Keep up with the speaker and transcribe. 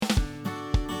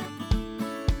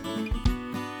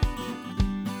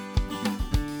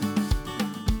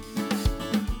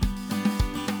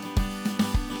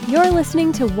You're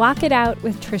listening to Walk It Out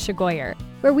with Tricia Goyer,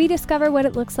 where we discover what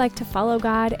it looks like to follow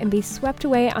God and be swept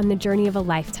away on the journey of a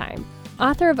lifetime.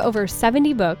 Author of over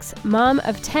 70 books, mom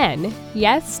of 10,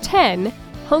 yes, 10,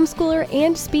 homeschooler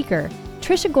and speaker,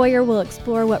 Tricia Goyer will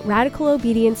explore what radical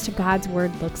obedience to God's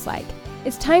word looks like.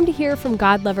 It's time to hear from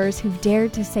God lovers who've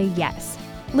dared to say yes.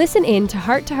 Listen in to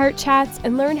heart chats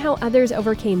and learn how others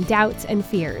overcame doubts and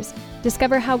fears.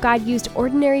 Discover how God used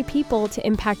ordinary people to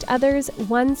impact others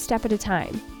one step at a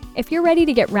time. If you're ready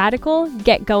to get radical,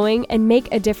 get going, and make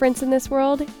a difference in this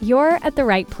world, you're at the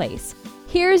right place.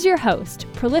 Here's your host,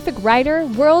 prolific writer,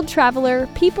 world traveler,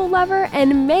 people lover,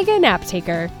 and mega nap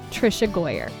taker, Tricia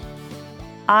Goyer.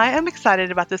 I am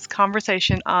excited about this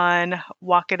conversation on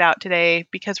Walk It Out today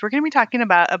because we're going to be talking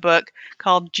about a book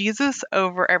called Jesus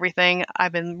Over Everything.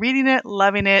 I've been reading it,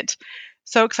 loving it.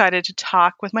 So excited to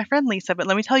talk with my friend Lisa, but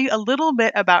let me tell you a little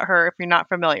bit about her if you're not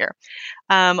familiar.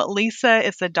 Lisa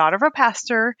is the daughter of a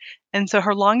pastor, and so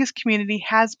her longest community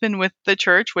has been with the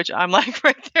church, which I'm like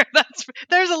right there.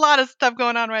 There's a lot of stuff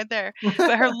going on right there.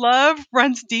 But her love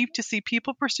runs deep to see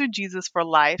people pursue Jesus for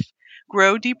life,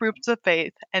 grow deep roots of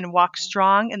faith, and walk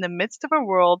strong in the midst of a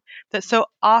world that so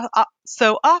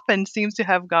often seems to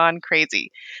have gone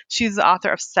crazy. She's the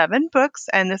author of 7 books,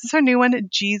 and this is her new one,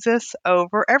 Jesus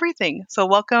Over Everything. So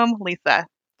welcome, Lisa.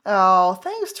 Oh,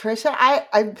 thanks, Tricia.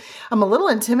 I'm a little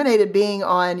intimidated being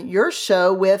on your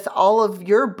show with all of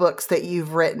your books that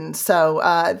you've written. So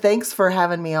thanks for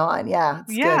having me on. Yeah,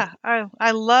 it's good.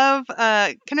 I love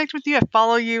connect with you. I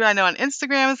follow you. I know on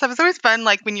Instagram and stuff. It's always fun.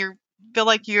 Like when you feel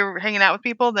like you're hanging out with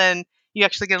people, then you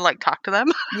actually get to like talk to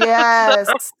them.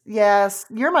 Yes, yes.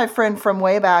 You're my friend from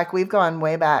way back. We've gone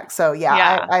way back. So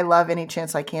yeah. I love any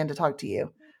chance I can to talk to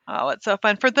you. Oh, it's so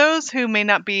fun. For those who may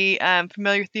not be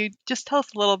familiar with you, just tell us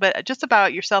a little bit just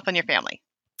about yourself and your family.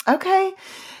 Okay.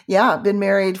 Yeah, I've been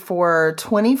married for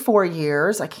 24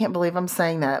 years. I can't believe I'm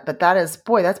saying that, but that's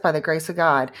by the grace of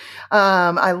God.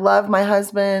 I love my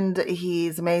husband.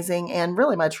 He's amazing and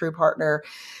really my true partner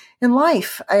in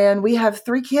life. And we have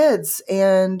 3 kids,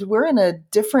 and we're in a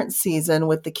different season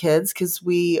with the kids because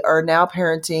we are now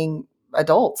parenting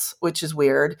adults, which is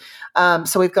weird.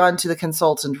 So we've gone to the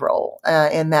consultant role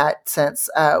in that sense.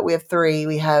 We have 3.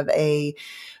 We have a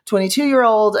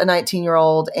 22-year-old, a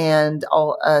 19-year-old, and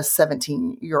a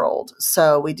 17-year-old.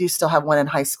 So we do still have 1 in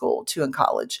high school, 2 in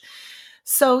college.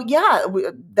 So yeah,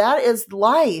 that is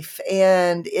life,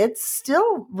 and it's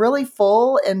still really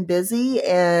full and busy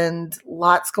and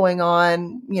lots going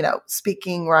on,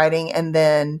 speaking, writing. And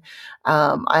then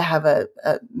I have a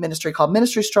ministry called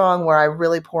Ministry Strong where I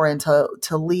really pour into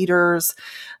leaders.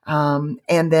 And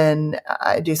then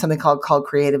I do something called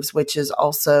Creatives, which is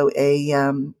also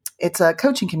it's a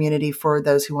coaching community for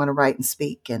those who want to write and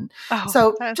speak. And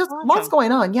so just awesome. Lots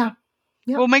going on. Yeah.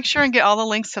 Yep. We'll make sure and get all the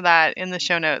links to that in the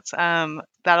show notes.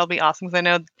 That'll be awesome because I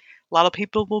know a lot of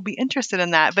people will be interested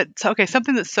in that. But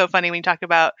something that's so funny when you talk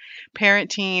about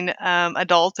parenting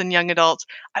adults and young adults.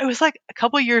 I was like a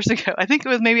couple of years ago, I think it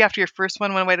was maybe after your first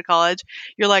one went away to college,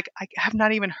 you're like, I have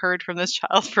not even heard from this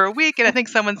child for a week. And I think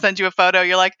someone sent you a photo.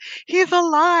 You're like, he's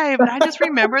alive. And I just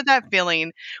remember that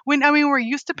feeling we're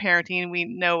used to parenting. We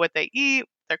know what they eat.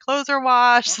 Their clothes are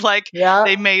washed.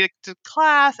 They made it to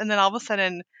class. And then all of a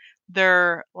sudden,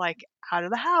 they're like out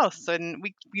of the house and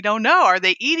we don't know. Are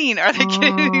they eating? Are they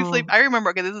getting any sleep? I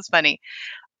remember, this is funny.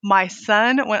 My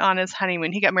son went on his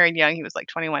honeymoon. He got married young. He was like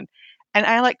 21. And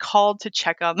I called to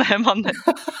check on them on the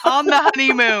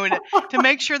honeymoon to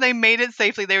make sure they made it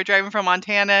safely. They were driving from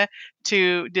Montana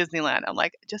to Disneyland. I'm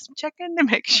like, just check in to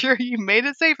make sure you made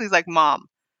it safely. He's like, Mom,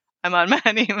 I'm on my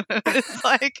honeymoon. But it's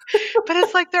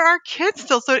like there are kids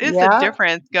still. So it is a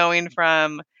difference going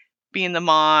from being the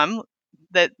mom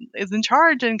that is in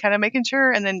charge and kind of making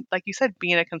sure. And then, like you said,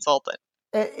 being a consultant.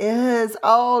 It is.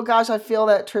 Oh gosh, I feel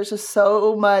that, Tricia,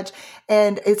 so much.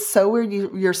 And it's so weird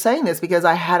you're saying this because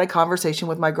I had a conversation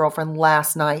with my girlfriend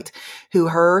last night who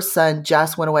her son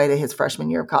just went away to his freshman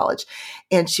year of college.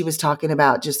 And she was talking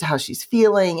about just how she's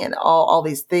feeling and all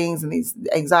these things and these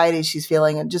anxieties she's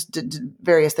feeling and just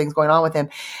various things going on with him.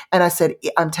 And I said,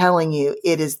 I'm telling you,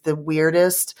 it is the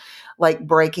weirdest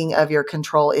breaking of your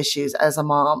control issues as a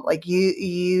mom.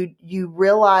 You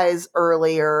realize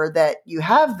earlier that you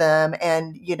have them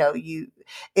and,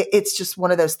 it's just one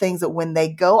of those things that when they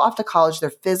go off to college, they're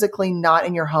physically not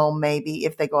in your home. Maybe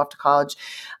if they go off to college,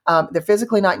 they're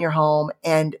physically not in your home.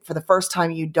 And for the first time,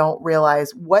 you don't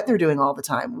realize what they're doing all the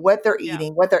time, what they're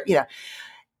eating, what they're,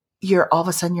 you're all of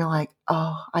a sudden you're like,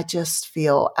 oh, I just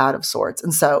feel out of sorts.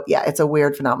 And so, yeah, it's a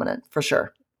weird phenomenon for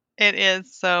sure. It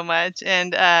is so much.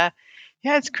 And,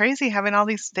 it's crazy having all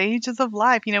these stages of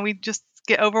life. We just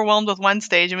get overwhelmed with one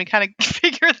stage and we kind of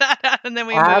figure that out and then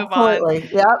we move on Absolutely.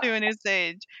 Yep. to a new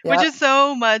stage, which Yep. is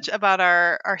so much about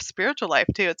our spiritual life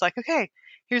too. It's like, okay,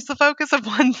 here's the focus of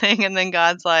one thing, and then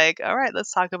God's like, all right,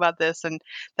 let's talk about this. And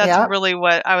that's Yep. really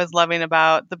what I was loving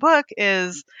about the book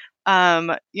is,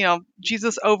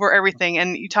 Jesus over everything.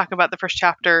 And you talk about the first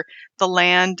chapter, the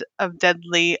land of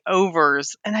deadly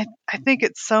overs. And I think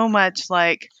it's so much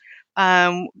like,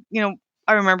 I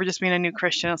remember just being a new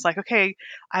Christian. It's like, okay,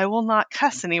 I will not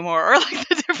cuss anymore, or like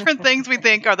the different things we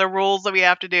think are the rules that we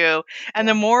have to do. And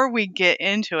the more we get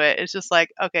into it, it's just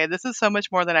like, okay, this is so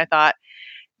much more than I thought.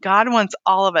 God wants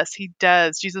all of us. He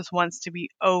does. Jesus wants to be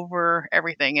over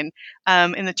everything. And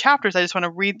in the chapters, I just want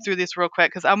to read through this real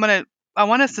quick because I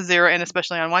want us to zero in,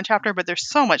 especially on one chapter, but there's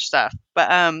so much stuff.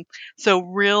 But so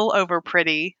real over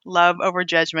pretty, love over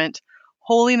judgment,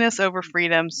 holiness over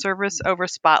freedom, service over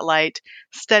spotlight,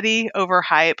 steady over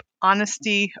hype,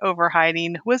 honesty over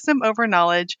hiding, wisdom over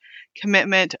knowledge,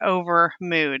 commitment over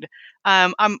mood.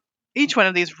 Each one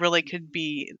of these really could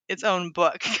be its own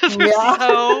book because there's Yeah.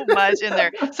 so much in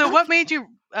there. So what made you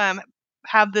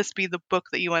have this be the book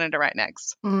that you wanted to write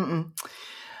next?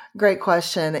 Great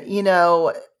question.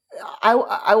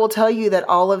 I will tell you that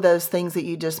all of those things that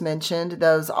you just mentioned,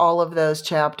 all of those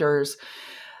chapters,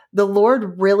 the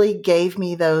Lord really gave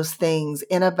me those things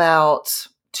in about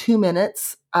 2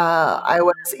 minutes. I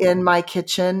was in my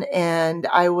kitchen and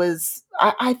I don't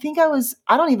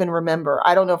even remember.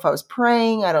 I don't know if I was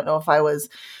praying. I don't know if I was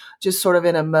just sort of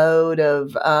in a mode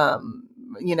of,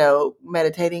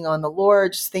 meditating on the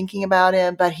Lord, just thinking about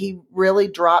him, but he really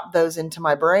dropped those into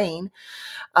my brain.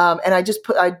 And I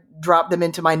drop them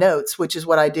into my notes, which is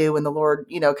what I do when the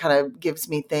Lord, kind of gives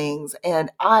me things.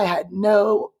 And I had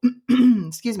no,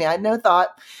 I had no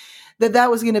thought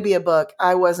that was going to be a book.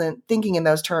 I wasn't thinking in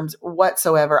those terms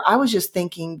whatsoever. I was just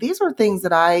thinking these are things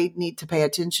that I need to pay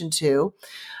attention to,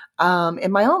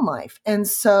 in my own life. And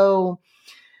so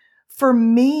for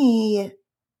me,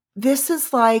 this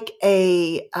is like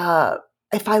if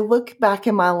I look back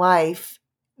in my life,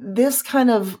 this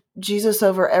kind of Jesus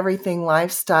over everything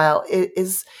lifestyle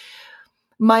is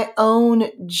my own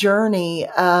journey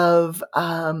of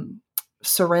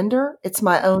surrender. It's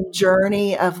my own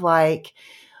journey of like,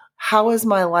 how is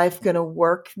my life going to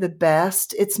work the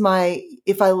best? It's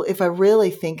if I really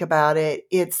think about it,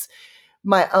 it's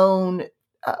my own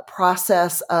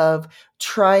process of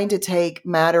trying to take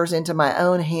matters into my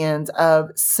own hands, of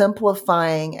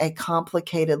simplifying a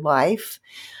complicated life.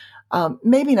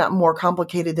 Maybe not more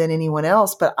complicated than anyone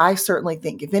else, but I certainly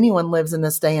think if anyone lives in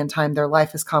this day and time, their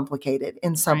life is complicated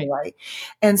in some way.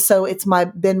 And so it's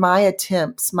been my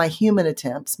attempts, my human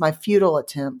attempts, my futile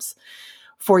attempts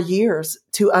for years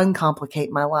to uncomplicate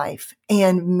my life,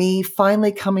 and me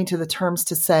finally coming to the terms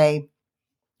to say,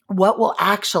 what will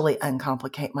actually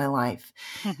uncomplicate my life?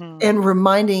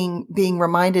 And being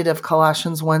reminded of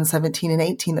Colossians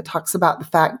 1:17-18 that talks about the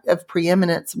fact of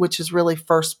preeminence, which is really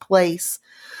first place.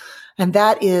 And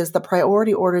that is the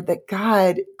priority order that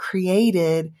God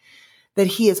created, that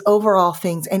he is over all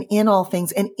things and in all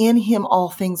things, and in him all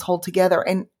things hold together.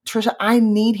 And Trisha, I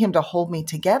need him to hold me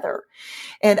together,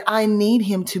 and I need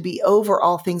him to be over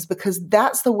all things, because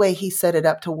that's the way he set it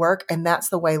up to work. And that's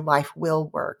the way life will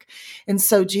work. And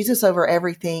so Jesus over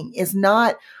everything is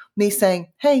not me saying,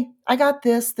 hey, I got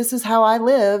this. This is how I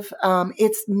live.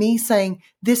 It's me saying,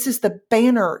 this is the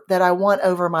banner that I want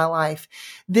over my life.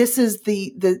 This is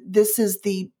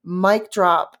the mic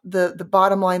drop, the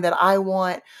bottom line that I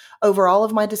want over all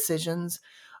of my decisions,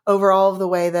 over all of the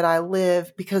way that I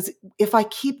live. Because if I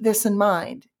keep this in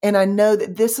mind, and I know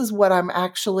that this is what I'm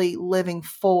actually living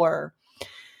for,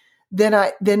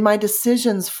 then my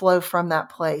decisions flow from that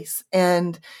place.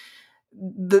 And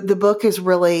the book is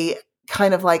really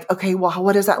kind of like, okay, well,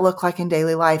 what does that look like in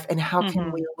daily life, and how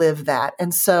can we live that?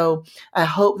 And so I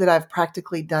hope that I've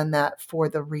practically done that for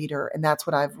the reader. And that's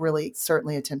what I've really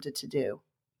certainly attempted to do.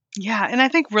 Yeah, and I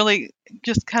think really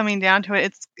just coming down to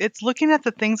it, it's looking at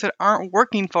the things that aren't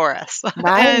working for us,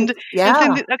 Right. and Yeah.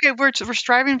 saying, okay, we're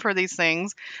striving for these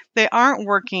things, they aren't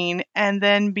working, and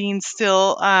then being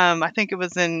still. I think it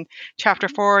was in chapter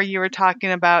 4 you were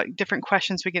talking about different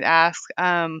questions we could ask.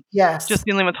 Yes. Just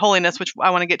dealing with holiness, which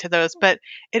I want to get to those, but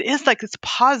it is like it's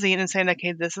pausing and saying,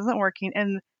 okay, this isn't working,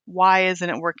 and why isn't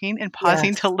it working, and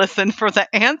pausing to listen for the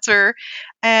answer.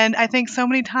 And I think so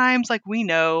many times, like, we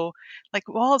know, like,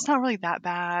 well, it's not really that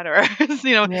bad, or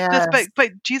Yes.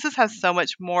 but Jesus has so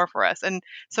much more for us. And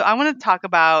so I want to talk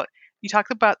about, you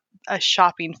talked about a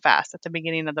shopping fast at the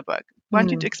beginning of the book. Why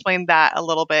don't you explain that a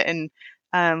little bit,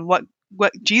 and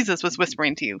what Jesus was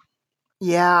whispering to you?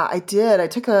 Yeah, I did. I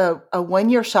took a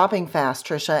 1-year shopping fast,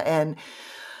 Trisha, and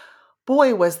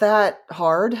Boy, was that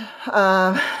hard.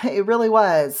 It really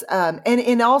was.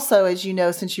 And also, as you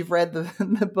know, since you've read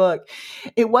the book,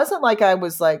 it wasn't like I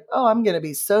was like, oh, I'm going to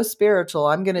be so spiritual.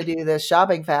 I'm going to do this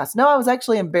shopping fast. No, I was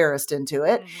actually embarrassed into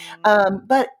it. Mhm.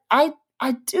 But I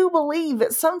do believe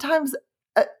that sometimes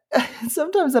uh,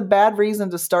 sometimes a bad reason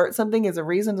to start something is a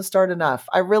reason to start enough.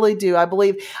 I really do. I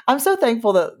believe I'm so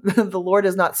thankful that the Lord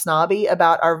is not snobby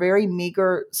about our very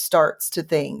meager starts to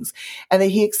things and that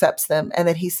he accepts them and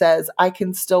that he says, I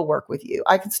can still work with you.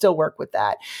 I can still work with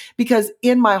that because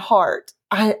in my heart,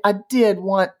 I did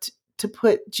want to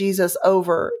put Jesus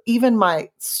over even my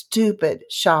stupid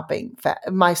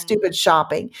Mhm.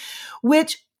 shopping,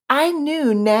 which I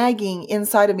knew nagging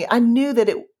inside of me. I knew that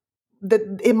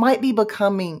it might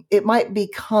be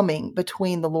coming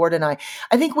between the Lord and I.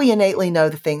 I think we innately know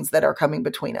the things that are coming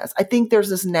between us. I think there's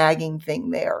this nagging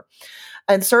thing there.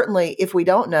 And certainly if we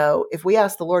don't know, if we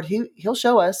ask the Lord, he'll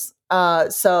show us.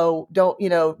 So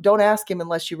don't ask him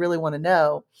unless you really want to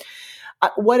know.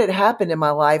 What had happened in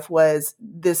my life was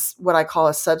this, what I call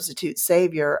a substitute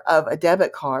savior of a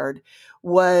debit card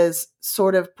was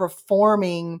sort of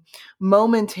performing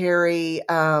momentary,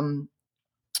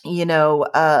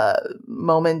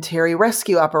 momentary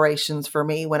rescue operations for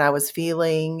me when I was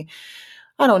feeling,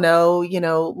 I don't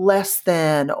know, less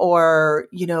than or,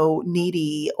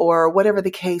 needy or whatever the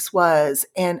case was.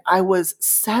 And I was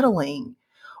settling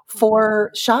Mhm.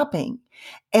 for shopping.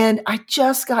 And I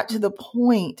just got to the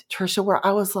point, Trisha, where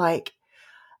I was like,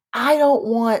 I don't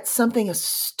want something as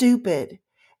stupid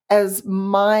as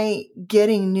my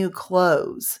getting new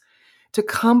clothes to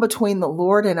come between the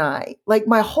Lord and I. Like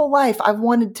my whole life, I've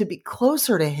wanted to be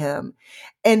closer to him.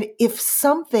 And if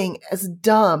something as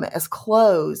dumb as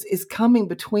clothes is coming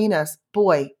between us,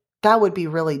 boy, that would be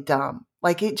really dumb.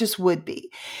 Like it just would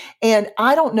be. And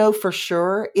I don't know for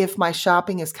sure if my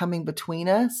shopping is coming between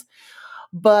us,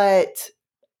 but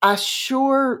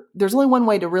there's only one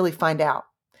way to really find out.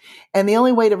 And the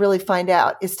only way to really find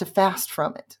out is to fast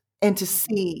from it and to Mhm.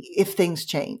 see if things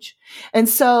change. And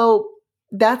so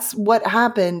that's what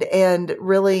happened. And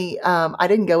really, I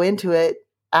didn't go into it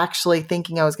actually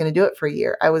thinking I was going to do it for a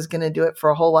year. I was going to do it for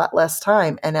a whole lot less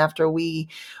time. And after we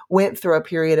went through a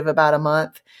period of about a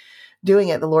month doing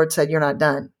it, the Lord said, "You're not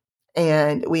done."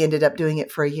 And we ended up doing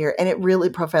it for a year. And it really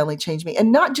profoundly changed me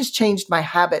and not just changed my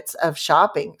habits of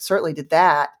shopping, certainly did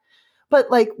that, but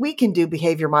like we can do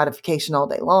behavior modification all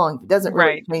day long. If it doesn't really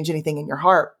Right. change anything in your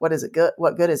heart, what is it good?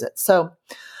 What good is it? So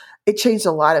it changed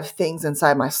a lot of things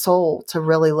inside my soul to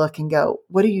really look and go,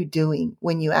 what are you doing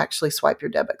when you actually swipe your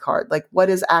debit card? Like what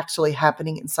is actually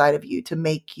happening inside of you to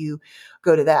make you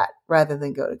go to that rather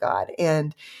than go to God?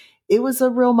 And it was a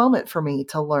real moment for me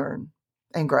to learn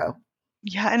and grow.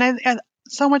 Yeah, and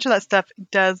so much of that stuff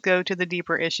does go to the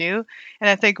deeper issue. And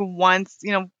I think once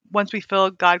we feel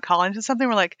God calling to something,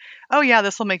 we're like, oh yeah,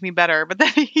 this will make me better. But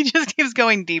then he just keeps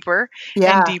going deeper and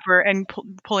Yeah. deeper and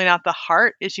pulling out the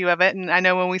heart issue of it. And I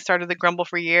know when we started the Grumble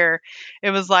for Year, it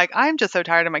was like, I'm just so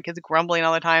tired of my kids grumbling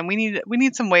all the time. We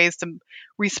need some ways to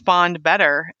respond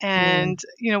better. Mm, And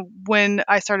when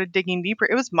I started digging deeper,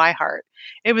 it was my heart.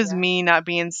 It was yeah. me not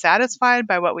being satisfied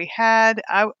by what we had.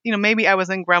 Maybe I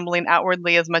wasn't grumbling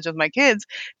outwardly as much as my kids,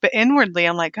 but inwardly,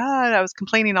 I'm like, God, I was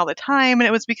complaining all the time. And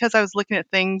it was because I was looking at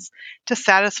things to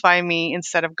satisfy me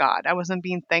instead of God. I wasn't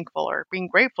being thankful or being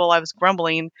grateful. I was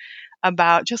grumbling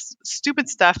about just stupid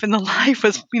stuff in the life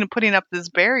was, putting up this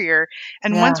barrier.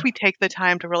 And once Yeah. we take the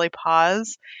time to really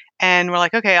pause and we're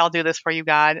like, okay, I'll do this for you,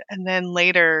 God. And then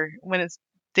later, when it's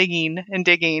digging and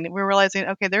digging, we're realizing,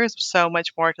 okay, there is so much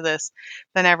more to this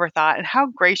than I ever thought. And how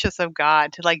gracious of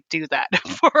God to like do that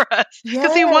for us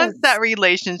because he wants Yes. that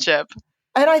relationship.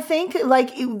 And I think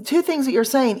like two things that you're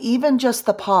saying, even just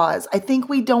the pause, I think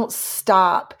we don't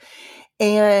stop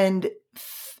and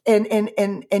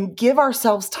and give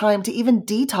ourselves time to even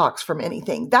detox from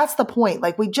anything. That's the point.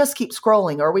 Like we just keep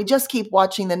scrolling or we just keep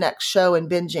watching the next show and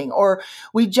binging or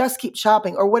we just keep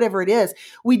shopping or whatever it is.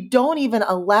 We don't even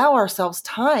allow ourselves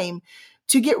time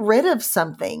to get rid of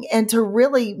something and to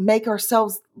really make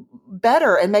ourselves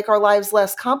better and make our lives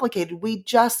less complicated. We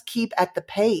just keep at the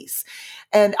pace.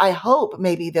 And I hope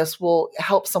maybe this will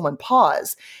help someone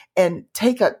pause and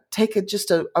take a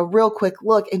real quick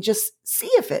look and just see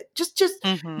if it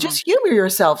Hmm. just humor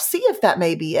yourself, see if that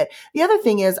may be it. The other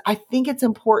thing is I think it's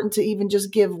important to even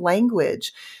just give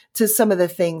language to some of the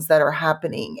things that are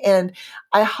happening. And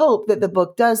I hope that the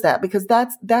book does that because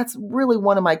that's really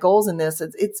one of my goals in this.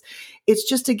 It's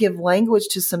just to give language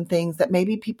to some things that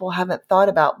maybe people haven't thought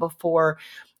about before.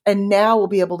 And now we'll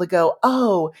be able to go,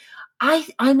 oh,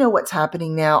 I know what's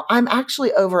happening now. I'm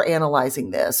actually over analyzing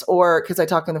this, or because I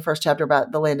talk in the first chapter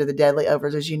about the land of the deadly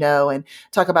overs, as you know, and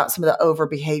talk about some of the over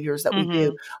behaviors that we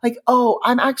do. Like, oh,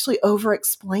 I'm actually over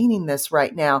explaining this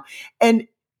right now. And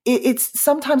it's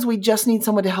sometimes we just need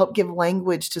someone to help give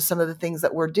language to some of the things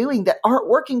that we're doing that aren't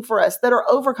working for us, that are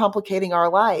overcomplicating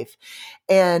our life.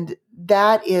 And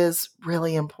that is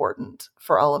really important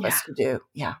for all of us to do.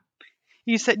 Yeah.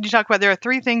 You talk about there are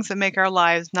 3 things that make our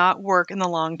lives not work in the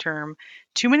long term.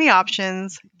 Too many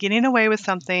options, getting away with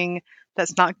something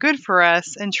that's not good for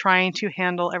us, and trying to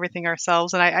handle everything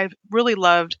ourselves. And I really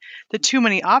loved the too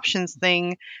many options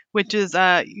thing, which is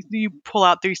you pull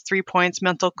out these 3 points: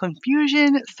 mental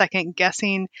confusion, second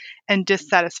guessing, and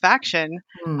dissatisfaction.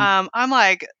 I'm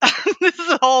like, this is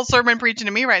a whole sermon preaching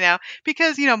to me right now,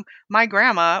 because, my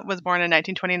grandma was born in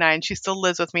 1929. She still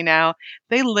lives with me now.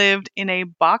 They lived in a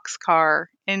boxcar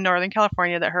in Northern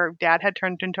California that her dad had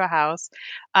turned into a house.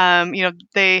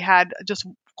 They had just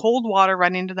cold water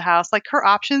running into the house. Like, her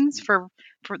options for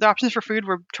the options for food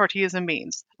were tortillas and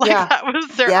beans. Like, that was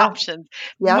their options.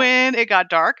 When it got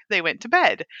dark, they went to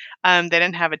bed. They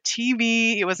didn't have a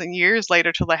TV. It wasn't years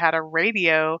later till they had a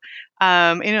radio.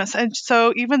 And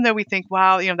so even though we think,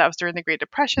 wow, that was during the Great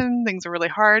Depression, things are really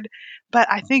hard. But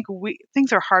I think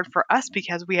things are hard for us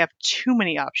because we have too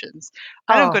many options.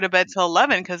 I don't go to bed till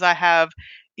 11 because I have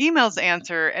emails to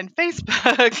answer and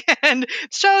Facebook and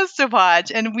shows to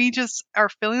watch, and we just are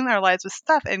filling our lives with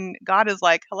stuff. And God is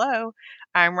like, hello,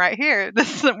 I'm right here.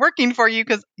 This isn't working for you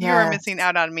because you're missing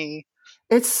out on me.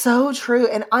 It's so true.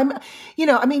 And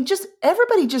just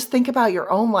everybody just think about your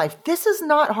own life. This is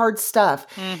not hard stuff.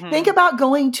 Think about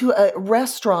going to a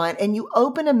restaurant and you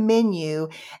open a menu.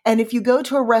 And if you go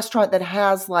to a restaurant that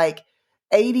has like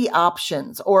 80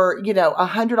 options or,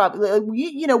 100,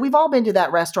 we've all been to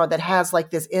that restaurant that has like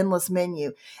this endless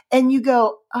menu, and you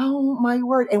go, oh my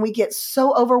word. And we get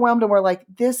so overwhelmed and we're like,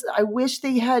 I wish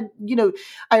they had,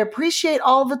 I appreciate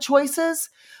all the choices,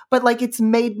 but like, it's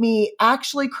made me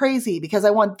actually crazy because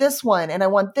I want this one and I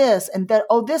want this and that.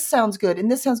 Oh, this sounds good.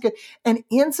 And this sounds good. And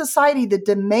in society, the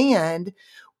demand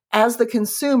as the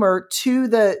consumer to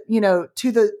the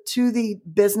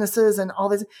businesses and all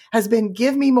this has been,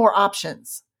 give me more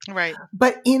options. Right.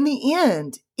 But in the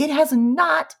end, it has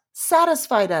not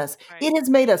satisfied us. Right. It has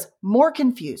made us more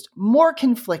confused, more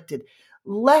conflicted,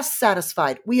 less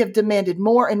satisfied. We have demanded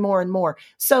more and more and more.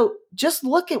 So just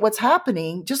look at what's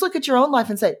happening. Just look at your own life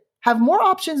and say, have more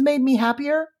options made me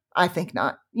happier? I think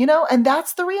not, and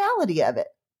that's the reality of it.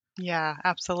 Yeah,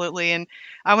 absolutely. And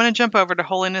I want to jump over to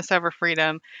Holiness Over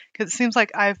Freedom, because it seems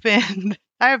like I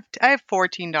have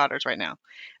 14 daughters right now.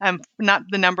 Not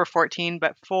the number 14,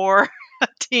 but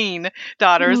 14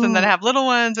 daughters. And then I have little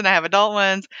ones and I have adult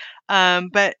ones.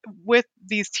 But with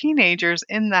these teenagers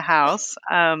in the house,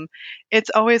 it's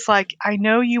always like, I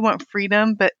know you want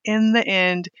freedom, but in the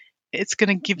end, it's going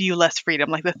to give you less freedom,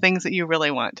 like the things that you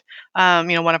really want.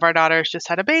 One of our daughters just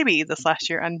had a baby this last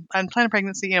year, unplanned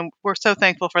pregnancy, and we're so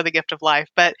thankful for the gift of life.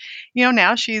 But,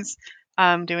 now she's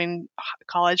doing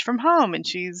college from home, and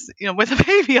she's, with a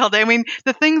baby all day. I mean,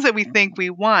 the things that we think we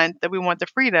want, that we want the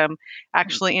freedom,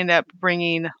 actually end up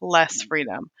bringing less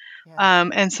freedom. Yes.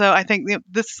 And so I think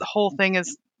this whole thing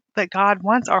is that God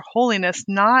wants our holiness,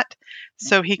 not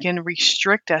so he can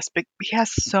restrict us, but he has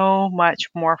so much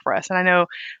more for us. And I know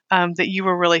that you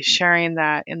were really sharing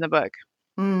that in the book.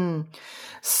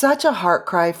 Such a heart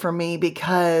cry for me,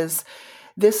 because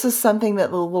this is something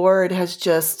that the Lord has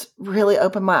just really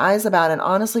opened my eyes about. And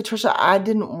honestly, Trisha, I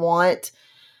didn't want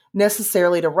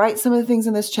necessarily to write some of the things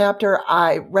in this chapter.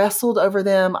 I wrestled over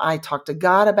them. I talked to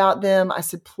God about them. I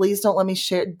said, please don't let me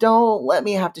share. Don't let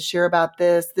me have to share about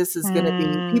this. This is going to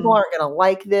be, people aren't going to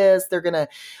like this. They're going to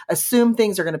assume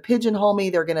things. They're going to pigeonhole me.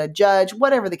 They're going to judge,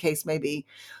 whatever the case may be.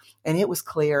 And it was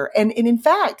clear. And in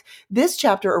fact, this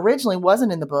chapter originally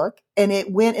wasn't in the book, and it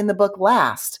went in the book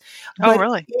last. Oh,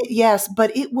 really? Yes.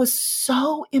 But it was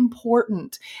so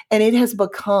important, and it has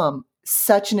become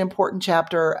such an important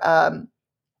chapter,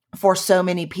 for so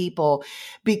many people,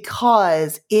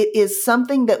 because it is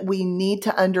something that we need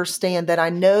to understand, that I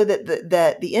know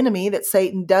that the enemy, that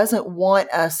Satan doesn't want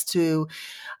us to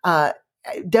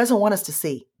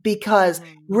see. Because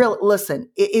listen,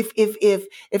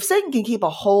 if Satan can keep a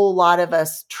whole lot of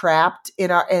us trapped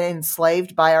and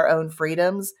enslaved by our own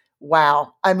freedoms,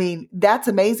 wow. I mean, that's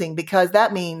amazing, because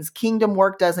that means kingdom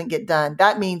work doesn't get done.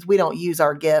 That means we don't use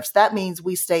our gifts. That means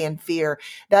we stay in fear.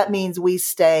 That means we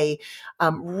stay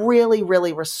really,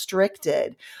 really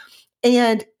restricted.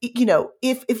 And,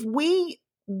 if we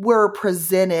were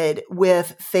presented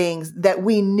with things that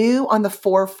we knew on the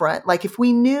forefront, like if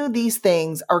we knew these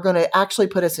things are going to actually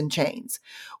put us in chains,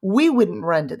 we wouldn't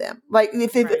run to them. Like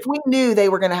if we knew they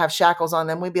were going to have shackles on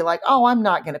them, we'd be like, oh, I'm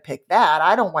not going to pick that.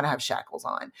 I don't want to have shackles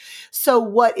on. So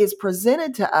what is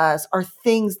presented to us are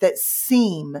things that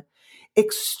seem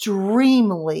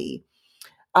extremely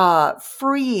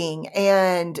freeing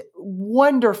and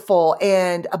wonderful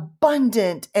and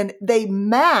abundant, and they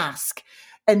mask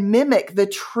and mimic the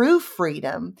true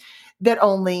freedom that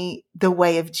only the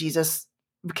way of Jesus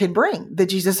can bring, the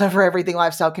Jesus over everything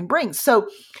lifestyle can bring. So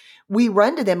we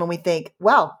run to them and we think,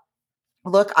 well,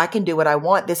 look, I can do what I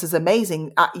want. This is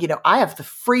amazing. I have the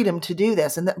freedom to do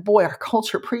this. And boy, our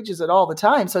culture preaches it all the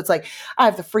time. So it's like, I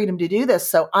have the freedom to do this.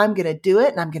 So I'm going to do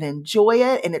it and I'm going to enjoy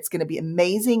it. And it's going to be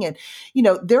amazing. And,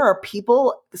 there are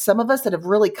people, some of us that have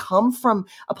really come from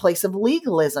a place of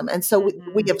legalism. And so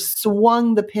we have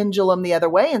swung the pendulum the other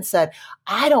way and said,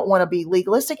 I don't want to be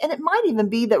legalistic. And it might even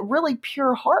be that really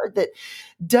pure heart that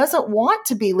doesn't want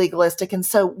to be legalistic. And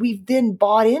so we've then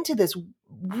bought into this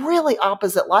really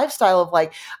opposite lifestyle of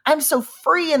like, I'm so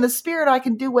free in the spirit, I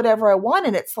can do whatever I want.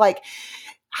 And it's like,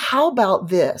 how about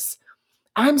this?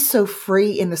 I'm so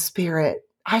free in the spirit,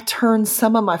 I turn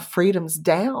some of my freedoms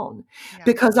down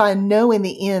because I know in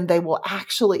the end they will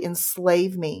actually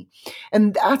enslave me.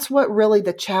 And that's what really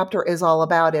the chapter is all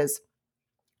about is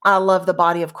I love the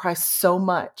body of Christ so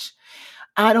much.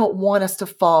 I don't want us to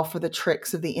fall for the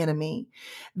tricks of the enemy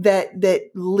that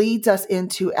leads us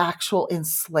into actual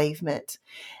enslavement.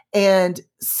 And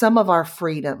some of our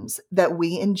freedoms that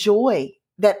we enjoy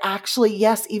that actually,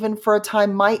 yes, even for a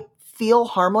time might feel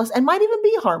harmless and might even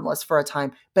be harmless for a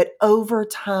time, but over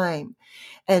time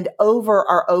and over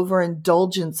our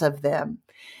overindulgence of them,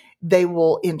 they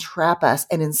will entrap us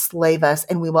and enslave us,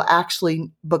 and we will actually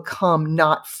become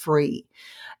not free.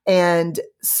 And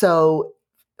so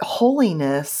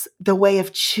holiness, the way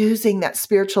of choosing that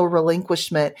spiritual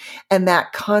relinquishment and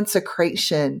that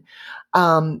consecration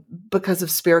because of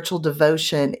spiritual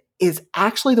devotion is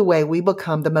actually the way we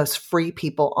become the most free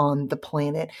people on the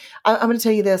planet. I'm going to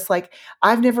tell you this, like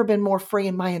I've never been more free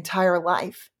in my entire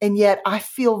life. And yet I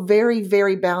feel very,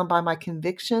 very bound by my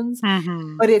convictions,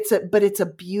 but it's a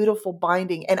beautiful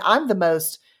binding. And I'm the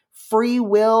most free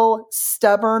will,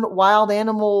 stubborn, wild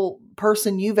animal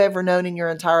person you've ever known in your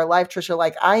entire life, Trisha.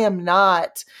 Like I am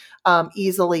not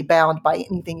easily bound by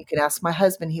anything. You can ask my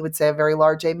husband. He would say a very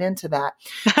large amen to that.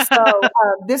 So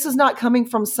this is not coming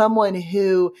from someone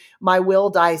who my will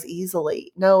dies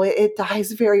easily. No, it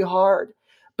dies very hard.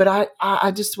 But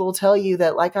I just will tell you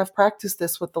that like I've practiced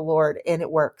this with the Lord and it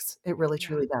works. It really,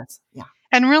 truly does. Yeah.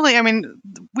 And really, I mean,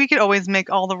 we could always make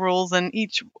all the rules in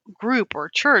each group or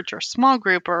church or small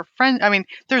group or friend. I mean,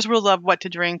 there's rules of what to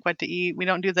drink, what to eat. We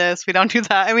don't do this. We don't do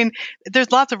that. I mean,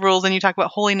 there's lots of rules. And you talk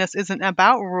about holiness isn't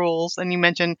about rules. And you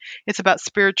mentioned it's about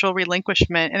spiritual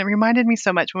relinquishment. And it reminded me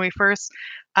so much when we first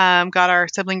got our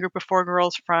sibling group of 4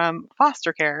 girls from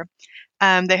foster care.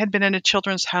 They had been in a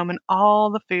children's home and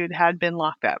all the food had been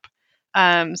locked up.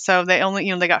 So they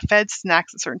only, they got fed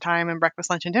snacks at a certain time and breakfast,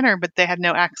 lunch, and dinner, but they had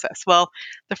no access. Well,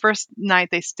 the first night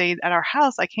they stayed at our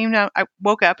house, I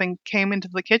woke up and came into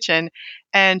the kitchen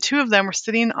and 2 of them were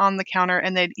sitting on the counter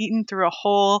and they'd eaten through a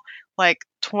whole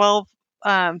 12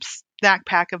 snack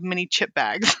pack of mini chip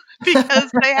bags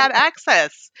because they had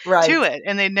access to it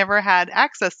and they'd never had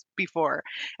access before.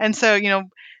 And so,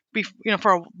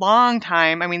 for a long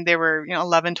time, I mean, they were,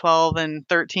 11, 12, and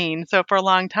 13. So for a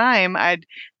long time,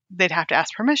 they'd have to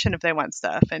ask permission if they want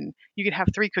stuff, and you could have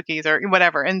 3 cookies or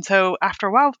whatever. And so after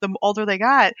a while, the older they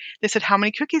got, they said, how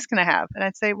many cookies can I have? And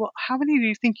I'd say, well, how many do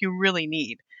you think you really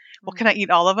need? Well, can I eat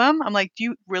all of them? I'm like, do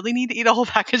you really need to eat a whole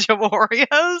package of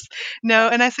Oreos? No.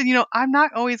 And I said, I'm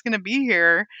not always going to be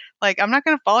here. Like, I'm not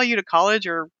going to follow you to college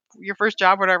or your first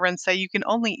job or whatever and say you can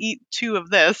only eat 2 of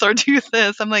this or do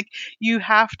this. I'm like, you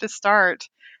have to start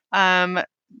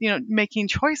making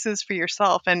choices for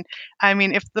yourself. And I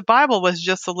mean, if the Bible was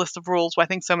just a list of rules, I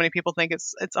think so many people think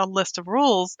it's a list of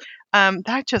rules,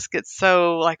 that just gets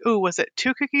so like, oh, was it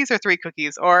 2 cookies or 3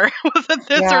 cookies or was it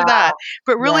this or that?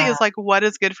 But really is like, what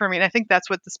is good for me? And I think that's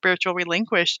what the spiritual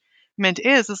relinquishment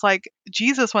is like,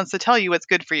 Jesus wants to tell you what's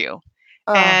good for you.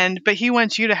 But he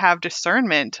wants you to have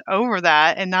discernment over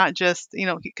that and not just,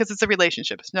 because it's a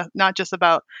relationship. It's not just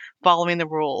about following the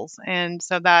rules. And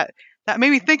so that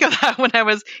made me think of that when I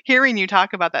was hearing you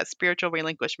talk about that spiritual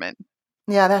relinquishment.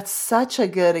 Yeah, that's such a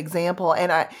good example.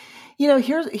 And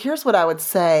here's what I would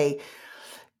say.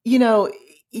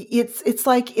 It's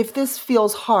like if this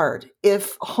feels hard,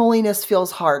 if holiness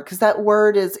feels hard, because that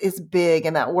word is big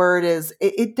and that word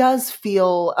it does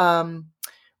feel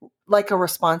like a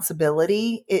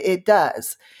responsibility. It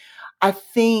does. I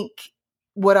think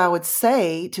what I would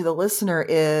say to the listener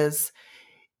is,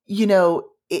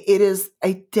 it is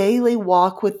a daily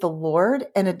walk with the Lord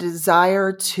and a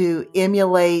desire to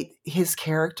emulate his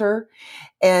character.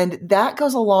 And that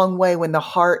goes a long way when the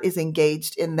heart is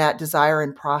engaged in that desire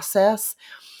and process.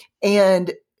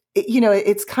 And,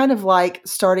 it's kind of like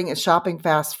starting a shopping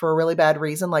fast for a really bad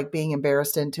reason, like being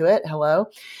embarrassed into it. Hello.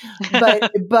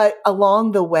 But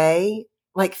along the way,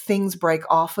 like things break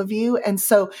off of you. And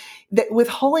so with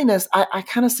holiness, I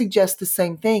kind of suggest the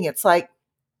same thing. It's like,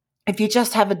 if you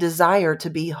just have a desire to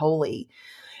be holy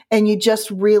and you just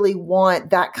really want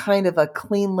that kind of a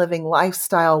clean living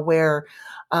lifestyle where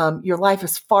your life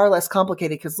is far less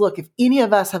complicated. Because look, if any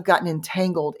of us have gotten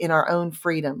entangled in our own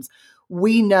freedoms,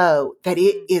 we know that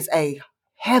it is a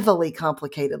heavily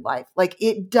complicated life. Like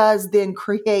it does then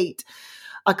create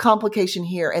a complication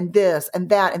here and this and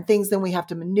that and things then we have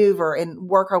to maneuver and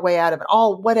work our way out of it,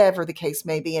 all whatever the case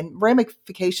may be, and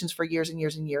ramifications for years and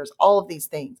years and years, all of these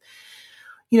things.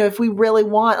 If we really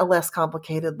want a less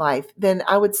complicated life, then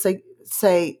I would say,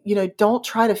 don't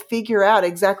try to figure out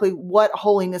exactly what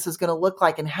holiness is going to look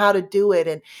like and how to do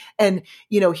it. And,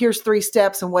 here's 3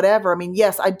 steps and whatever. I mean,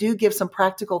 yes, I do give some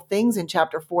practical things in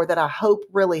chapter 4 that I hope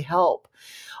really help.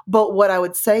 But what I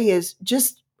would say is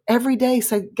just every day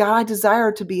say, God, I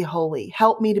desire to be holy.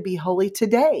 Help me to be holy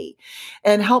today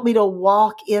and help me to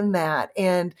walk in that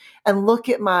and look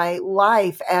at my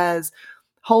life as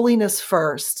holiness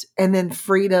first and then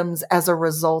freedoms as a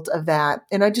result of that.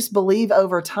 And I just believe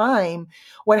over time,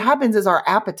 what happens is our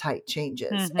appetite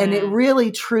changes. Mm-hmm. And it really,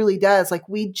 truly does. Like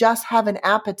we just have an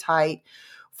appetite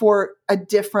for a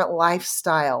different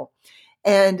lifestyle.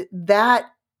 And that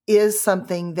is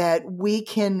something that we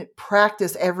can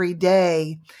practice every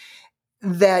day,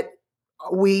 that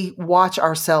we watch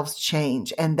ourselves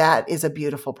change. And that is a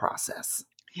beautiful process.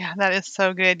 Yeah, that is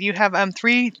so good. You have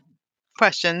 3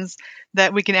 questions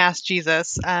that we can ask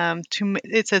Jesus.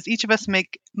 It says each of us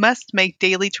must make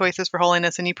daily choices for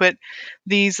holiness, and you put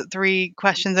these 3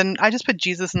 questions, and I just put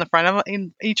Jesus in the front of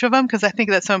in each of them because I think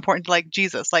that's so important to like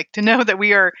Jesus, like to know that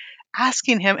we are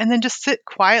asking him and then just sit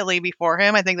quietly before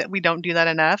him. I think that we don't do that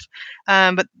enough.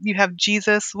 But you have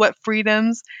Jesus, what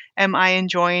freedoms am I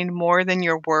enjoying more than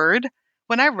your word?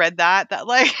 When I read that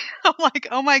like, I'm like,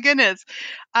 oh my goodness.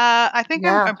 I think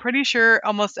I'm pretty sure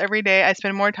almost every day I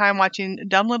spend more time watching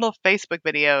dumb little Facebook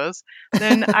videos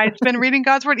than I spend reading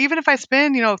God's word. Even if I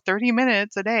spend, 30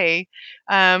 minutes a day,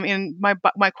 in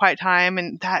my quiet time,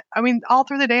 and that, I mean, all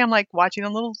through the day, I'm like watching a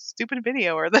little stupid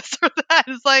video or this or that.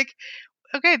 It's like,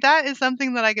 okay, that is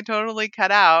something that I could totally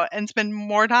cut out and spend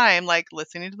more time like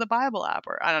listening to the Bible app,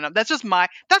 or I don't know. That's my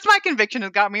conviction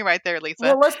has got me right there, Lisa.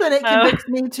 Well, listen, it convicts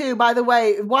me too, by the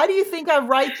way. Why do you think I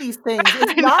write these things?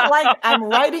 It's not like I'm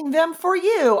writing them for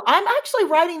you. I'm actually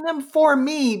writing them for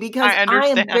me because I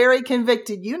am very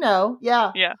convicted,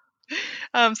 Yeah. Yeah.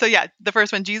 So yeah, the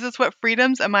first one, Jesus, what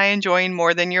freedoms am I enjoying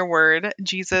more than your word?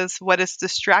 Jesus, what is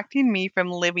distracting me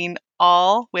from living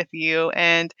all with you?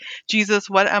 And Jesus,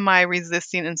 what am I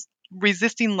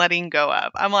resisting letting go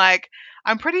of? I'm like,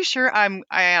 I'm pretty sure I am.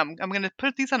 I'm going to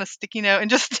put these on a sticky note and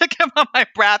just stick them on my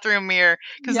bathroom mirror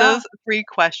because those 3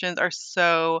 questions are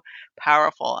so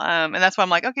powerful. And that's why I'm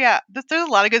like, okay, yeah, there's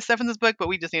a lot of good stuff in this book, but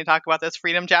we just need to talk about this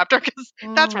freedom chapter because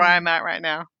that's where I'm at right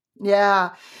now.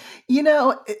 Yeah.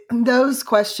 Those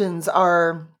questions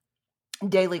are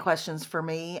daily questions for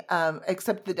me,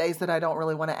 except the days that I don't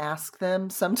really want to ask them.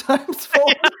 Sometimes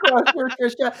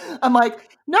Tricia, I'm like, I'm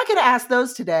not going to ask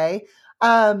those today.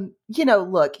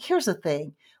 Look, here's the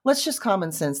thing. Let's just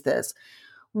common sense this.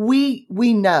 We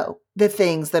know the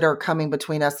things that are coming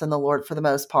between us and the Lord for the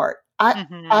most part.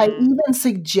 I even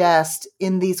suggest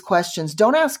in these questions,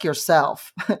 don't ask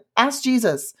yourself, ask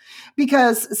Jesus,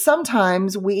 because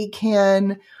sometimes we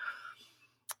can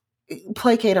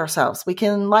placate ourselves. We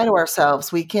can lie to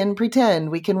ourselves. We can pretend,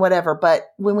 we can whatever. But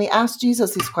when we ask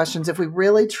Jesus these questions, if we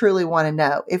really truly want to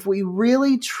know, if we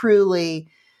really truly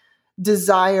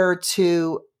desire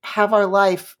to have our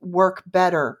life work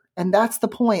better, and that's the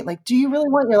point. Like, do you really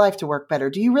want your life to work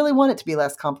better? Do you really want it to be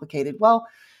less complicated? Well,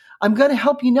 I'm going to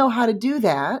help you know how to do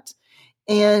that.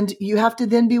 And you have to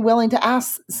then be willing to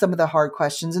ask some of the hard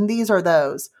questions. And these are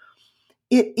those.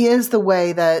 It is the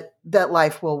way that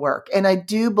life will work. And I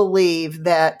do believe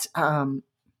that, we're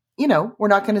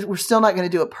still not going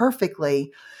to do it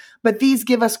perfectly, but these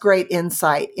give us great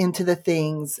insight into the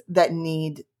things that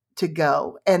need to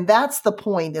go. And that's the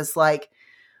point, is like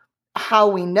how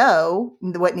we know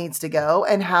what needs to go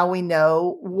and how we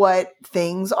know what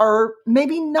things are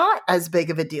maybe not as big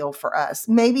of a deal for us.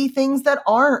 Maybe things that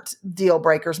aren't deal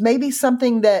breakers, maybe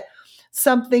something that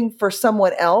something for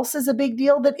someone else is a big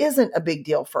deal that isn't a big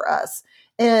deal for us.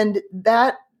 And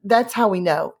that's how we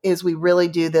know, is we really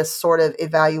do this sort of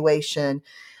evaluation,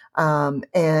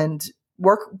 and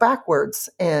work backwards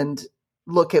and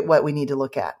look at what we need to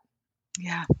look at.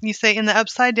 Yeah. You say, in the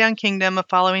upside down kingdom of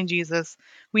following Jesus,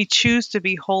 we choose to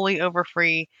be wholly over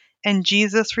free, and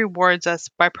Jesus rewards us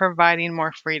by providing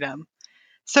more freedom.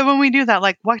 So when we do that,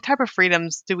 like, what type of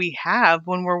freedoms do we have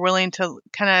when we're willing to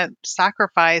kind of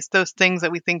sacrifice those things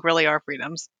that we think really are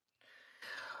freedoms?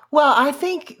 Well, I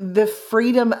think the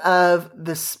freedom of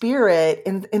the spirit,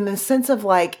 in the sense of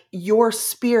like your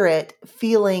spirit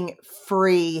feeling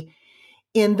free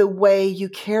in the way you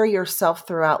carry yourself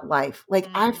throughout life. Like,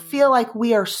 I feel like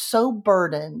we are so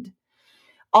burdened.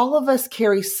 All of us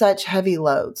carry such heavy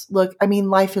loads. Look, I mean,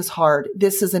 life is hard.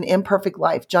 This is an imperfect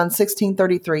life. John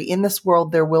 16:33, in this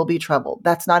world, there will be trouble.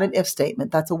 That's not an if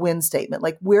statement. That's a when statement.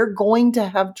 Like, we're going to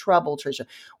have trouble, Trisha.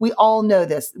 We all know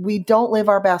this. We don't live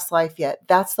our best life yet.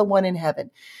 That's the one in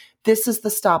heaven. This is the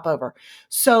stopover.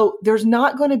 So there's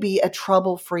not going to be a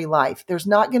trouble-free life. There's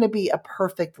not going to be a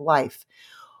perfect life.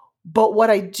 But what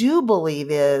I do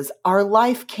believe is our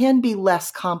life can be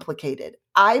less complicated.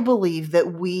 I believe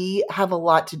that we have a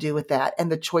lot to do with that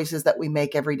and the choices that we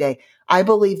make every day. I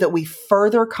believe that we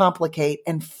further complicate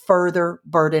and further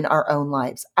burden our own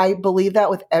lives. I believe that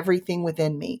with everything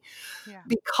within me,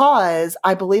 because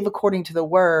I believe, according to the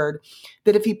word,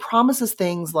 that if he promises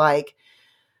things like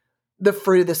the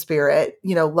fruit of the spirit,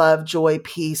 love, joy,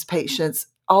 peace, patience,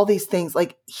 all these things,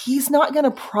 like, he's not going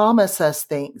to promise us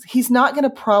things. He's not going to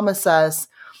promise us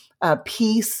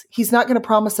peace. He's not going to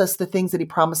promise us the things that he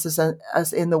promises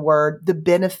us in the word, the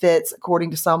benefits.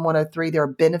 According to Psalm 103, there are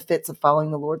benefits of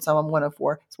following the Lord, Psalm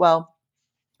 104 as well.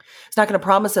 He's not going to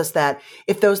promise us that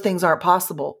if those things aren't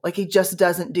possible. Like, he just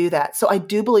doesn't do that. So I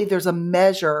do believe there's a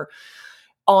measure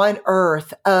on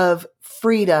earth of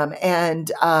freedom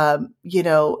and, of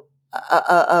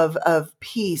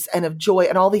peace and of joy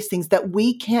and all these things that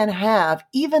we can have,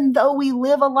 even though we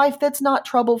live a life that's not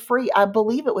trouble-free. I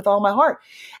believe it with all my heart.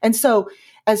 And so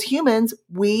as humans,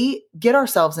 we get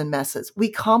ourselves in messes. We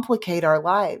complicate our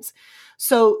lives.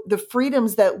 So the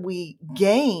freedoms that we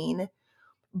gain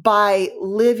by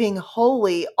living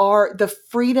holy are the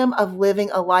freedom of living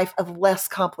a life of less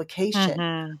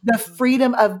complication, the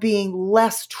freedom of being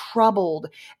less troubled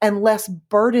and less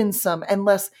burdensome and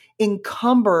less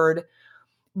encumbered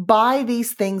by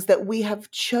these things that we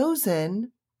have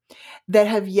chosen that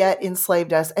have yet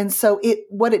enslaved us. And so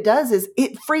what it does is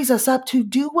it frees us up to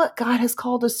do what God has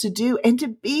called us to do and to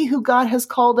be who God has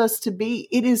called us to be.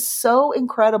 It is so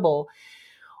incredible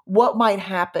what might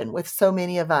happen with so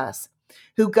many of us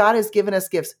who God has given us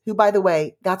gifts, who, by the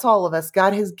way, that's all of us.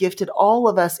 God has gifted all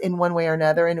of us in one way or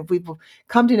another. And if we've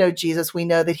come to know Jesus, we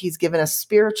know that he's given us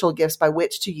spiritual gifts by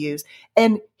which to use.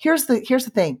 And here's the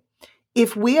thing.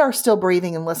 If we are still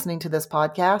breathing and listening to this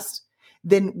podcast,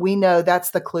 then we know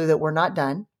that's the clue that we're not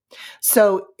done.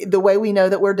 So the way we know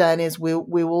that we're done is we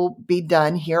will be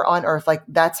done here on earth. Like,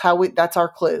 that's our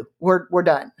clue. We're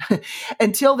done.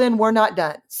 Until then, we're not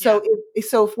done. So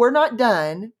if we're not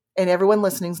done, and everyone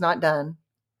listening is not done,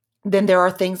 then there are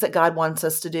things that God wants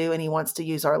us to do, and he wants to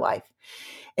use our life.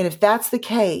 And if that's the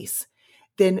case,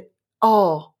 then,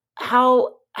 how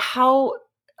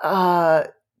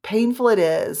painful it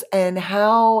is, and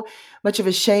how much of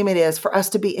a shame it is for us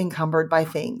to be encumbered by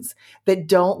things that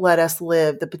don't let us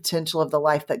live the potential of the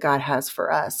life that God has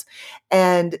for us.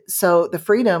 And so the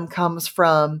freedom comes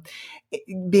from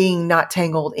being not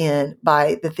tangled in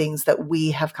by the things that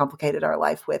we have complicated our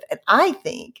life with. And I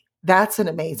think that's an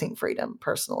amazing freedom,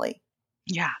 personally.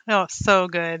 Yeah. Oh, so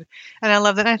good. And I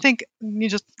love that. And I think, you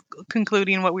just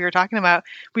concluding what we were talking about,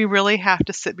 we really have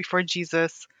to sit before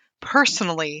Jesus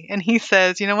personally. And he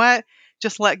says, you know what?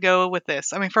 Just let go with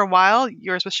this. I mean, for a while,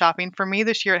 yours was shopping. For me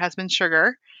this year, it has been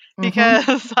sugar, because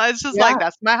it's just like,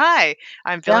 that's my high.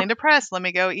 I'm feeling depressed. Let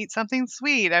me go eat something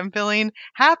sweet. I'm feeling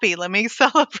happy. Let me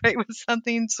celebrate with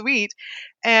something sweet.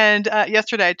 And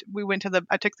yesterday,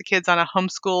 I took the kids on a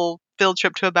homeschool field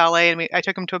trip to a ballet, and I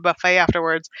took them to a buffet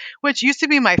afterwards, which used to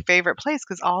be my favorite place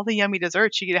because all the yummy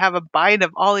desserts, you could have a bite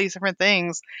of all these different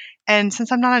things. And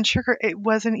since I'm not on sugar, it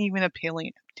wasn't even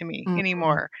appealing to me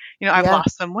anymore. I've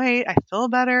lost some weight. I feel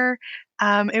better.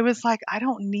 It was like, I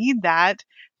don't need that.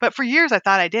 But for years I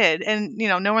thought I did. And,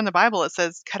 nowhere in the Bible it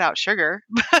says cut out sugar.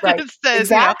 But it says,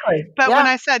 exactly. When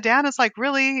I sat down, it's like,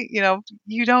 really,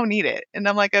 you don't need it. And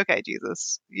I'm like, okay,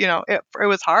 Jesus, it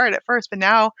was hard at first, but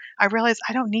now I realize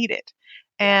I don't need it.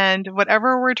 And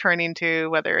whatever we're turning to,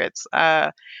 whether it's,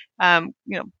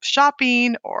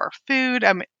 shopping or food.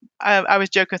 I was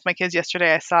joking with my kids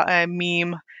yesterday. I saw a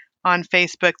meme on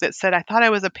Facebook that said, I thought I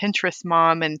was a Pinterest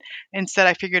mom, and instead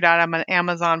I figured out I'm an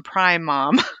Amazon Prime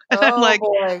mom. And I'm Oh like,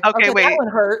 boy. okay, Okay, that wait. one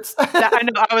hurts. I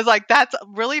know. I was like, that's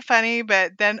really funny,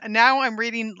 but then now I'm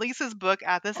reading Lisa's book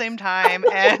at the same time,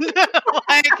 and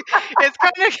like it's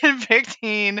kind of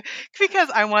convicting because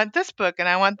I want this book and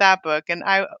I want that book, and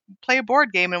I play a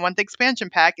board game and want the expansion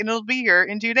pack, and it'll be here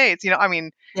in 2 days. I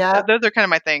mean, Yeah, those are kind of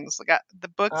my things. Like the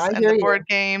books I and hear the you. board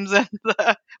games and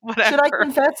the Should I whatever.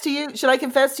 confess to you? Should I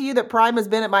confess to you that Prime has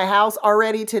been at my house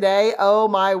already today? Oh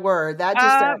my word. That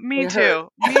just Me actually hurt.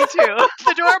 too. Me too.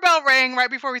 The doorbell rang right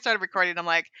before we started recording. I'm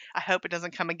like, I hope it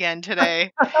doesn't come again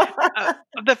today. Uh,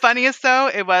 the funniest though,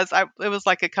 it was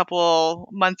like a couple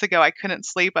months ago. I couldn't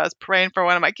sleep. I was praying for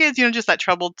one of my kids, just that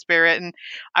troubled spirit, and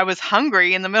I was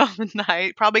hungry in the middle of the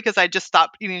night, probably because I just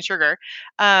stopped eating sugar.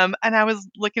 And I was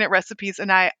looking at recipes,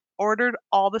 and I ordered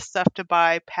all the stuff to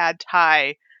buy pad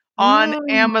thai on Mm.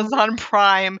 Amazon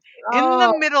Prime in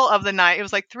the Oh, middle of the night. It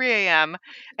was like 3 a.m.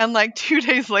 And like 2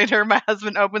 days later, my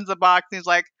husband opens the box and he's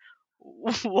like,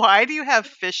 why do you have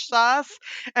fish sauce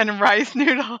and rice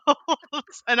noodles?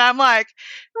 And I'm like,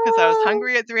 because I was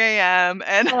hungry at 3 a.m.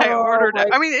 and I oh ordered it.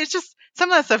 my I mean, it's just, some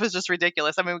of that stuff is just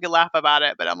ridiculous. I mean, we could laugh about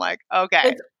it, but I'm like, okay.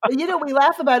 It's we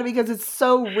laugh about it because it's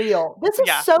so real. This is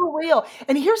Yeah. so real.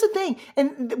 And here's the thing,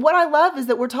 and what I love is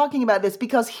that we're talking about this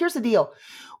because here's the deal.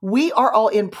 We are all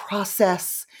in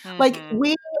process. Like Hmm.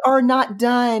 we are not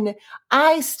done.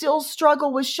 I still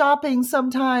struggle with shopping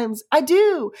sometimes. I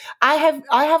do. I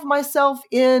have myself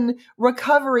in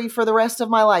recovery for the rest of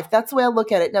my life. That's the way I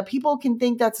look at it. Now people can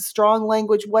think that's a strong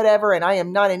language, whatever, and I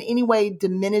am not in any way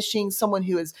diminishing someone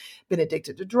who has been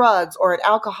addicted to drugs or an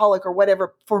alcoholic or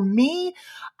whatever. For me,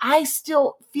 I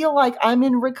still feel like I'm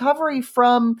in recovery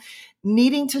from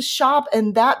needing to shop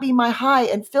and that be my high.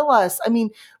 And Phyllis, I mean,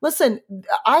 listen,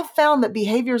 I've found that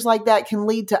behaviors like that can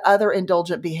lead to other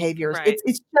indulgent behaviors. Right.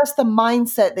 It's just the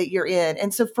mindset that you're in.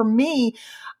 And so for me,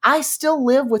 I still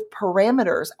live with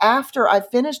parameters. After I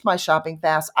finished my shopping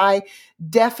fast, I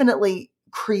definitely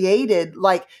created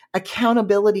like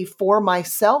accountability for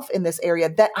myself in this area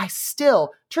that I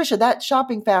still, Trisha, that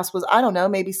shopping fast was, I don't know,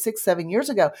 maybe 6, 7 years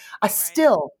ago. I Right.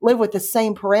 still live with the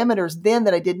same parameters then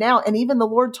that I did now. And even the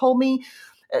Lord told me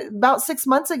about 6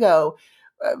 months ago,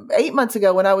 8 months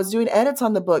ago, when I was doing edits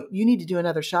on the book, you need to do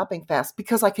another shopping fast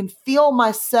because I can feel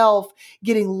myself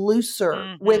getting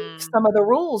looser with Hmm. some of the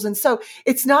rules. And so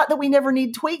it's not that we never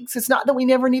need tweaks. It's not that we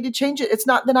never need to change it. It's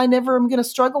not that I never am going to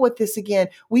struggle with this again.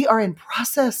 We are in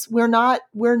process. We're not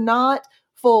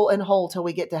full and whole till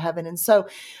we get to heaven. And so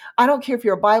I don't care if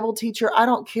you're a Bible teacher. I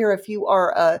don't care if you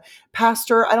are a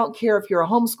pastor. I don't care if you're a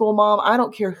homeschool mom. I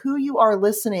don't care who you are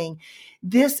listening.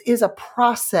 This is a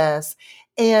process.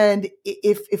 And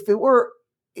if it were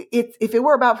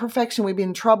about perfection, we'd be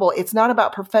in trouble. It's not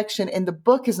about perfection. And the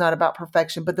book is not about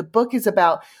perfection, but the book is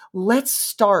about, let's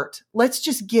start. Let's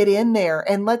just get in there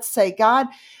and let's say, God,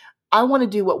 I want to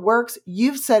do what works.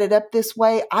 You've set it up this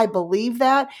way. I believe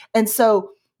that. And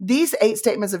so these 8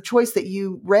 statements of choice that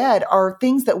you read are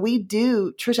things that we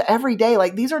do, Trisha, every day.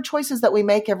 Like these are choices that we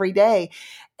make every day.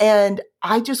 And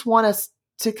I just want us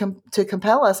to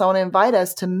compel us. I want to invite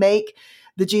us to make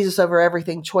the Jesus over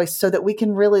everything choice so that we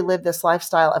can really live this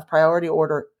lifestyle of priority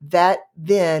order that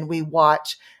then we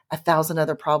watch 1,000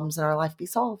 other problems in our life be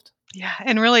solved. Yeah.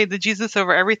 And really, the Jesus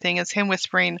over everything is Him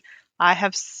whispering, I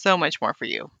have so much more for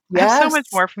you. I have so Yes. much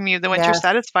more from you than what you're Yes.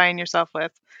 satisfying yourself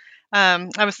with.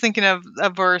 I was thinking of a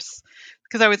verse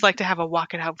because I always like to have a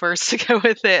walk it out verse to go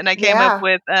with it. And I came up Yeah.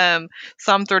 with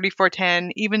Psalm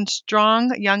 34:10. Even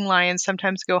strong young lions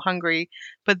sometimes go hungry,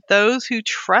 but those who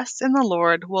trust in the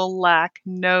Lord will lack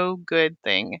no good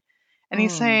thing. And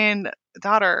He's saying,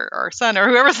 daughter or son or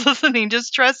whoever's listening,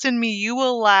 just trust in me. You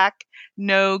will lack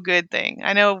no good thing.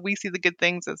 I know we see the good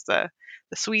things as the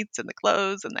sweets and the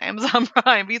clothes and the Amazon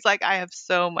Prime. He's like, I have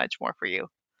so much more for you.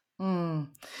 Mm.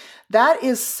 That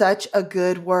is such a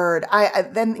good word.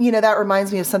 Then, that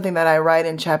reminds me of something that I write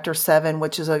in chapter 7,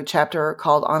 which is a chapter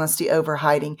called Honesty Over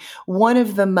Hiding. One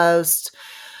of the most,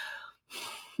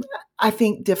 I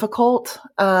think, difficult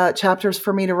chapters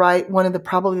for me to write. One of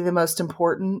probably the most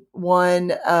important,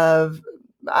 one of,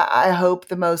 I hope,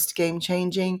 the most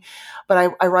game-changing.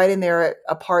 But I write in there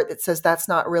a part that says that's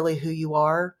not really who you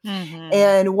are. Mm-hmm.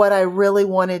 And what I really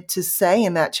wanted to say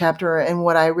in that chapter, and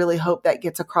what I really hope that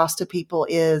gets across to people,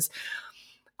 is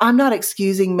I'm not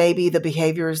excusing maybe the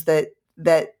behaviors that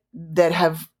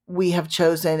we have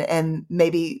chosen, and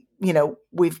maybe,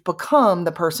 we've become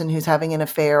the person who's having an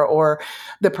affair, or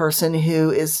the person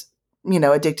who is,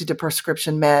 addicted to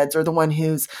prescription meds, or the one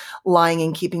who's lying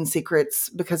and keeping secrets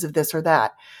because of this or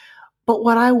that. But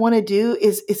what I want to do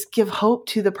is give hope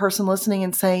to the person listening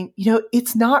and saying,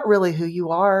 it's not really who you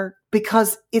are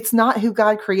because it's not who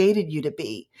God created you to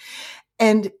be.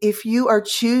 And if you are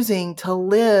choosing to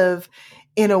live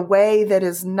in a way that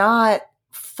is not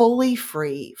fully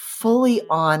free, fully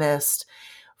honest,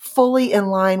 fully in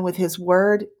line with his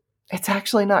word, it's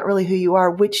actually not really who you are,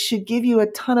 which should give you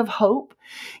a ton of hope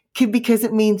because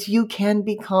it means you can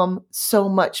become so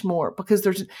much more, because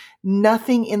there's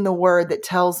nothing in the word that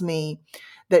tells me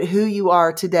that who you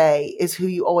are today is who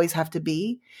you always have to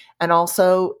be. And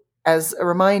also, as a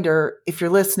reminder, if you're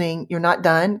listening, you're not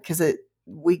done, because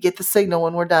we get the signal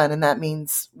when we're done, and that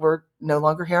means we're no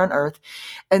longer here on earth.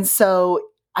 And so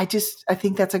I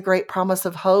think that's a great promise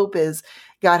of hope, is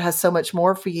God has so much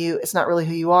more for you. It's not really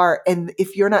who you are. And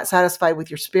if you're not satisfied with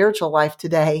your spiritual life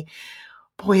today,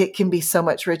 boy, it can be so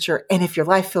much richer. And if your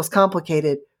life feels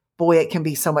complicated, boy, it can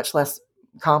be so much less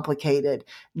complicated.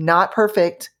 Not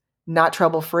perfect, not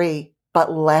trouble free,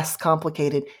 but less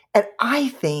complicated. And I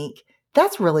think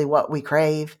that's really what we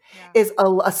crave, is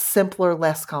a simpler,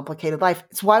 less complicated life.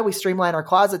 It's why we streamline our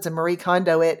closets and Marie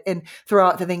Kondo it and throw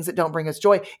out the things that don't bring us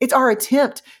joy. It's our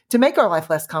attempt to make our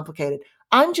life less complicated.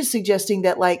 I'm just suggesting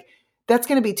that, like, that's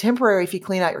going to be temporary. If you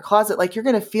clean out your closet, like, you're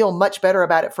going to feel much better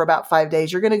about it for about 5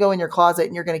 days. You're going to go in your closet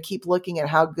and you're going to keep looking at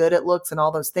how good it looks and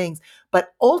all those things. But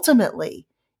ultimately,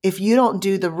 if you don't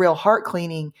do the real heart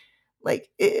cleaning,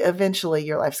 eventually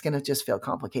your life's going to just feel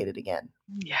complicated again.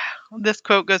 Yeah, this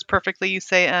quote goes perfectly. You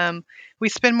say, we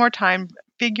spend more time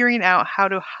figuring out how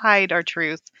to hide our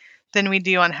truth than we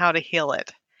do on how to heal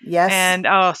it. Yes. And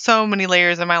so many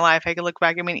layers in my life. I could look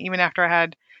back. I mean, even after I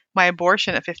had my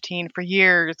abortion at 15 for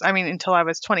years, I mean, until I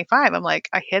was 25, I'm like,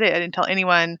 I hid it. I didn't tell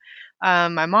anyone.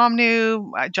 My mom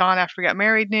knew, John, after we got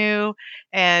married, knew,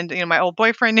 and my old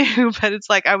boyfriend knew. But it's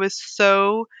like I was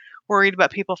so worried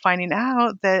about people finding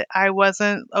out that I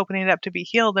wasn't opening it up to be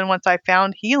healed. And once I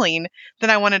found healing, then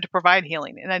I wanted to provide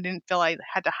healing, and I didn't feel I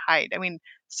had to hide. I mean,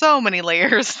 so many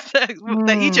layers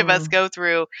that each of us go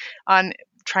through on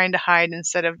trying to hide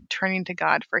instead of turning to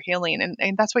God for healing.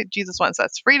 And that's what Jesus wants.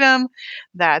 That's freedom.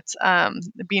 That's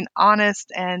being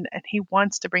honest. And he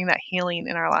wants to bring that healing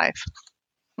in our life.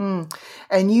 And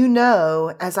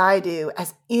as I do,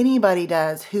 as anybody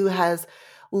does who has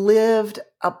lived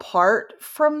apart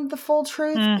from the full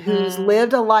truth, who's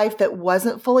lived a life that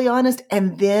wasn't fully honest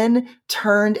and then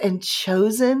turned and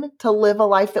chosen to live a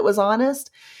life that was honest,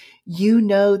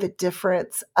 the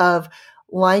difference of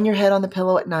lying your head on the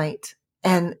pillow at night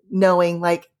and knowing,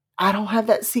 like, I don't have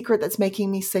that secret that's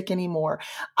making me sick anymore.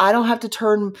 I don't have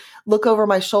to look over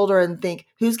my shoulder and think,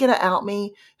 who's going to out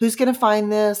me? Who's going to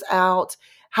find this out?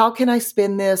 How can I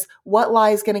spin this? What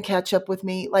lie is going to catch up with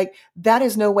me? Like, that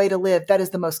is no way to live. That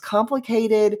is the most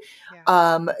complicated,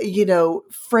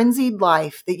 frenzied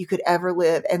life that you could ever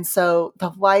live. And so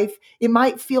the life, it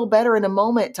might feel better in a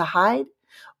moment to hide,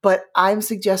 but I'm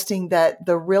suggesting that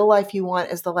the real life you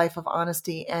want is the life of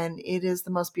honesty, and it is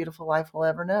the most beautiful life we'll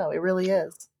ever know. It really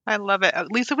is. I love it.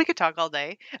 Lisa, we could talk all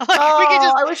day.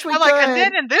 I wish we could. And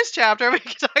then in this chapter, we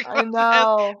could talk about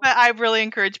this. But I really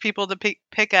encourage people to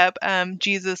pick up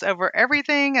Jesus Over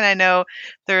Everything. And I know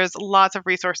there's lots of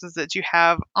resources that you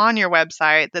have on your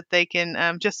website that they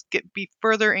can just be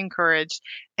further encouraged.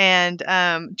 And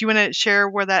do you want to share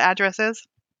where that address is?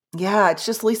 Yeah, it's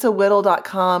just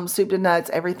lisawhittle.com, soup to nuts.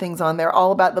 Everything's on there,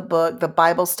 all about the book, the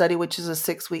Bible study, which is a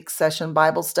 6-week session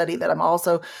Bible study that I'm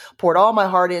also poured all my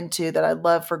heart into, that I'd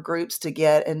love for groups to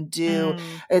get and do.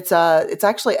 It's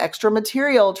actually extra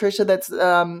material, Tricia, that's,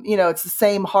 it's the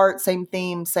same heart, same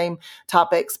theme, same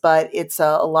topics, but it's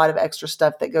a lot of extra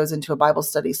stuff that goes into a Bible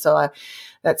study. So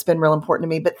that's been real important to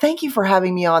me. But thank you for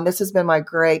having me on. This has been my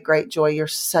great, great joy. You're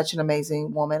such an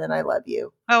amazing woman, and I love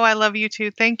you. Oh, I love you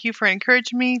too. Thank you for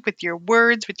encouraging me with your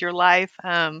words, with your life.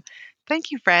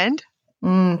 Thank you, friend.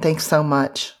 Thanks so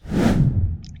much.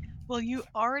 Well, you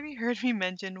already heard me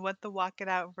mention what the Walk It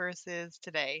Out verse is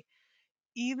today.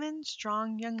 Even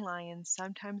strong young lions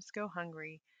sometimes go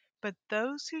hungry, but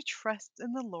those who trust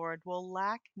in the Lord will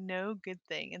lack no good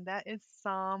thing. And that is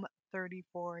Psalm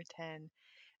 34:10.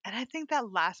 And I think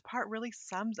that last part really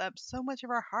sums up so much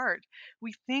of our heart.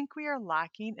 We think we are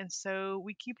lacking, and so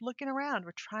we keep looking around.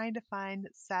 We're trying to find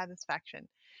satisfaction.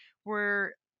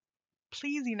 We're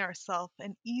pleasing ourselves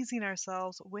and easing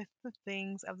ourselves with the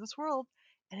things of this world.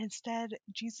 And instead,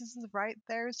 Jesus is right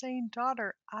there saying,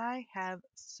 Daughter, I have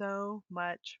so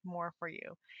much more for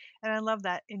you. And I love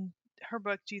that in her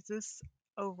book, Jesus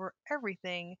Over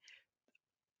Everything,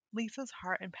 Lisa's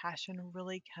heart and passion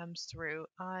really comes through.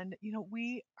 And,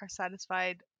 we are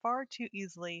satisfied far too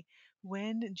easily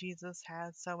when Jesus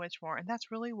has so much more. And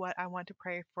that's really what I want to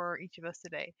pray for each of us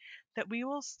today, that we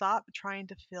will stop trying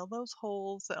to fill those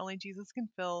holes that only Jesus can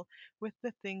fill with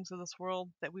the things of this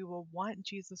world, that we will want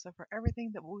Jesus over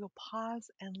everything, that we will pause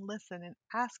and listen and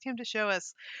ask Him to show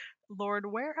us, Lord,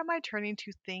 where am I turning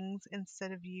to things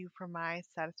instead of you for my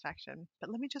satisfaction?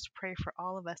 But let me just pray for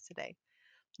all of us today.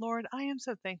 Lord, I am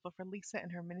so thankful for Lisa and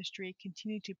her ministry.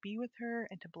 Continue to be with her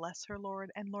and to bless her,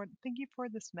 Lord. And Lord, thank you for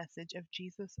this message of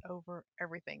Jesus over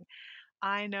everything.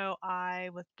 I know I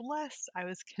was blessed. I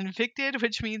was convicted,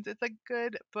 which means it's a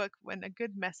good book, when a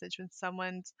good message, when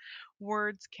someone's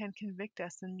words can convict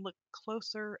us and look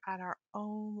closer at our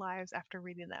own lives after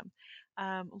reading them.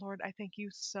 Lord, I thank you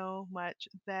so much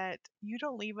that you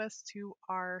don't leave us to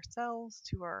ourselves,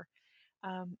 to our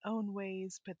own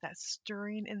ways, but that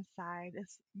stirring inside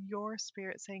is your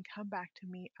spirit saying, come back to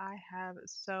me. I have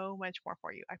so much more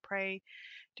for you. I pray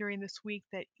during this week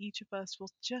that each of us will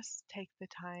just take the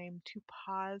time to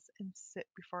pause and sit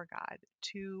before God,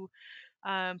 to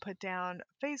put down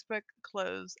Facebook,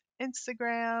 close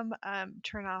Instagram,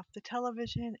 turn off the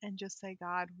television, and just say,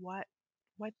 God, what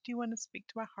do you want to speak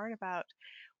to my heart about?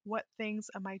 What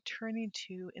things am I turning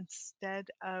to instead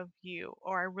of you?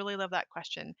 Or I really love that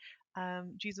question.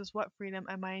 Jesus, what freedom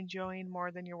am I enjoying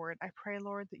more than your word? I pray,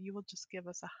 Lord, that you will just give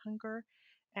us a hunger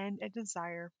and a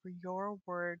desire for your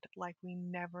word like we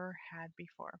never had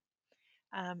before.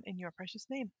 In your precious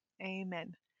name,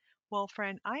 amen. Well,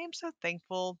 friend, I am so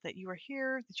thankful that you are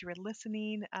here, that you are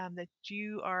listening, that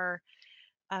you are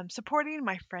supporting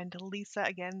my friend Lisa.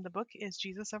 Again, the book is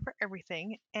Jesus Over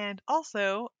Everything. And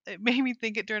also, it made me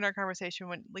think it during our conversation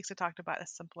when Lisa talked about A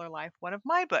Simpler Life, one of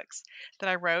my books that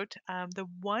I wrote, the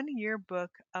 1-year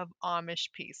book of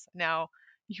Amish peace. Now,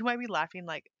 you might be laughing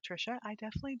like, Trisha, I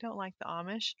definitely don't like the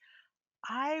Amish.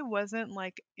 I wasn't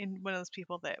like in one of those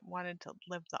people that wanted to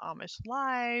live the Amish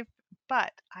life,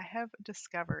 but I have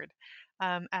discovered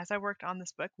as I worked on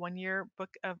this book, 1-year book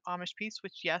of Amish peace,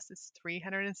 which yes, is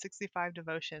 365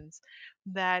 devotions,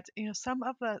 that some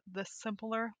of the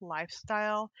simpler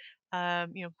lifestyle,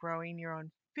 growing your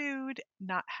own food,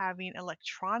 not having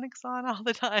electronics on all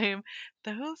the time,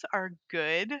 those are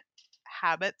good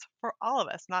habits for all of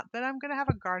us. Not that I'm going to have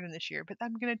a garden this year, but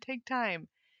I'm going to take time,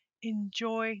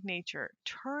 enjoy nature,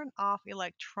 turn off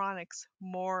electronics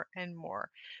more and more,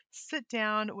 sit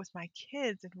down with my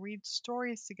kids and read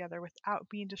stories together without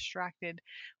being distracted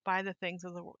by the things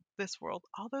of this world.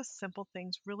 All those simple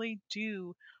things really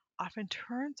do often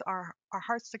turns our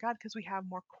hearts to God, because we have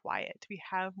more quiet, we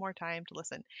have more time to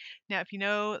listen. Now, if you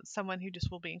know someone who just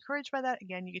will be encouraged by that,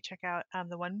 again, you can check out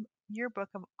the 1-year book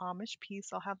of Amish peace.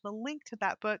 I'll have the link to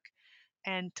that book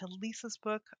and to Lisa's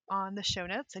book on the show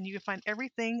notes. And you can find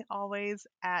everything always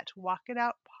at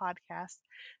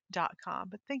walkitoutpodcast.com.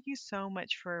 But thank you so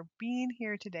much for being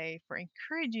here today, for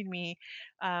encouraging me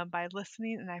by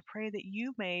listening. And I pray that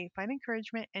you may find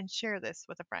encouragement and share this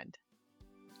with a friend.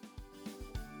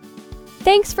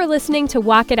 Thanks for listening to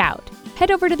Walk It Out. Head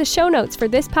over to the show notes for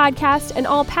this podcast and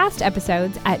all past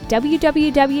episodes at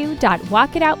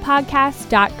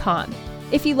www.walkitoutpodcast.com.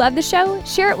 If you love the show,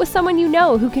 share it with someone you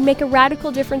know who can make a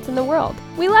radical difference in the world.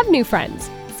 We love new friends.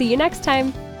 See you next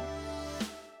time.